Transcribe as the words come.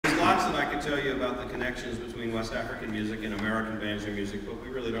that I could tell you about the connections between West African music and American banjo music, but we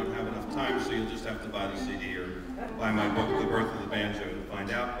really don't have enough time, so you'll just have to buy the CD or buy my book, The Birth of the Banjo, to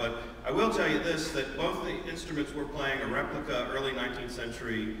find out. But I will tell you this, that both the instruments we're playing are replica early 19th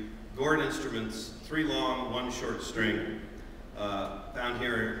century gourd instruments, 3 long, 1 short string, found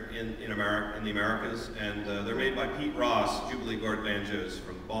here in the Americas, and they're made by Pete Ross, Jubilee Gourd Banjos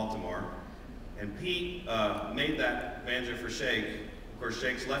from Baltimore. And Pete made that banjo for Cheick. Of course,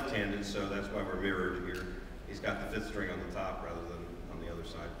 Cheick's left-handed, so that's why we're mirrored here. He's got the 5th string on the top rather than on the other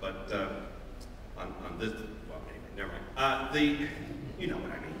side. But on this, well, anyway, never mind. You know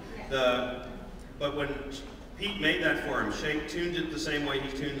what I mean. But when Pete made that for him, Cheick tuned it the same way he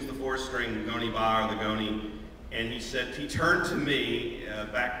tunes the 4-string goni ba or the goni. And he said, he turned to me,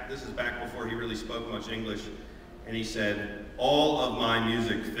 this is back before he really spoke much English, and he said, all of my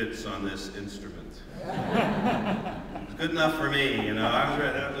music fits on this instrument. It was good enough for me, you know, I was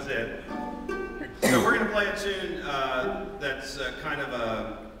ready, that was it. So we're going to play a tune that's kind of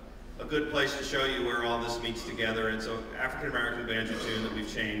a good place to show you where all this meets together. It's an African-American banjo tune that we've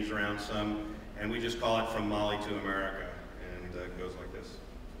changed around some, and we just call it From Mali to America, and it goes like